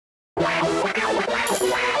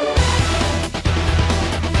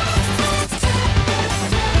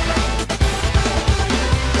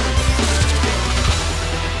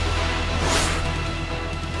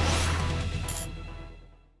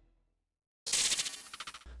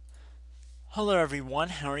Hello everyone,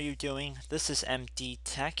 how are you doing? This is MD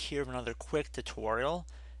Tech here with another quick tutorial.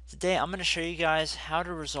 Today I'm going to show you guys how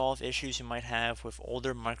to resolve issues you might have with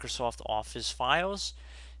older Microsoft Office files.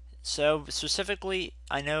 So specifically,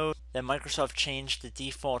 I know that Microsoft changed the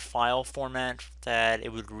default file format that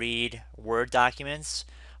it would read Word documents,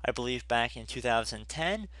 I believe back in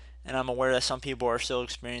 2010, and I'm aware that some people are still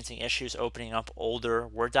experiencing issues opening up older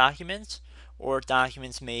Word documents or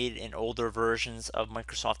documents made in older versions of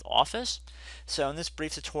Microsoft Office. So in this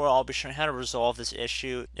brief tutorial, I'll be showing how to resolve this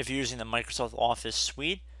issue if you're using the Microsoft Office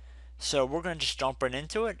suite. So we're going to just jump right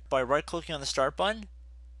into it by right-clicking on the Start button.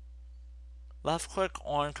 Left-click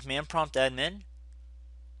on Command Prompt Admin.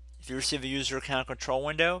 If you receive a user account control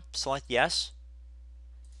window, select Yes.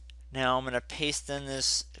 Now I'm going to paste in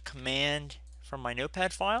this command from my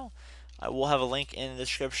notepad file. I will have a link in the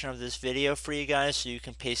description of this video for you guys so you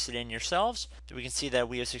can paste it in yourselves. We can see that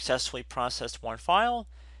we have successfully processed one file,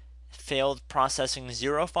 failed processing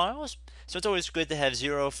 0 files. So it's always good to have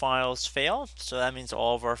 0 files fail, so that means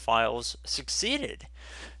all of our files succeeded.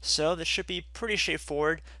 So this should be pretty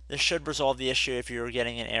straightforward. This should resolve the issue if you're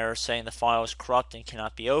getting an error saying the file is corrupt and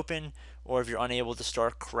cannot be opened, or if you're unable to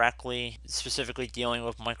start correctly, specifically dealing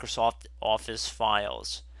with Microsoft Office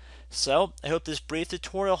files. So I hope this brief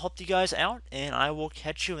tutorial helped you guys out, and I will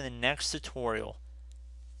catch you in the next tutorial.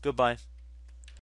 Goodbye.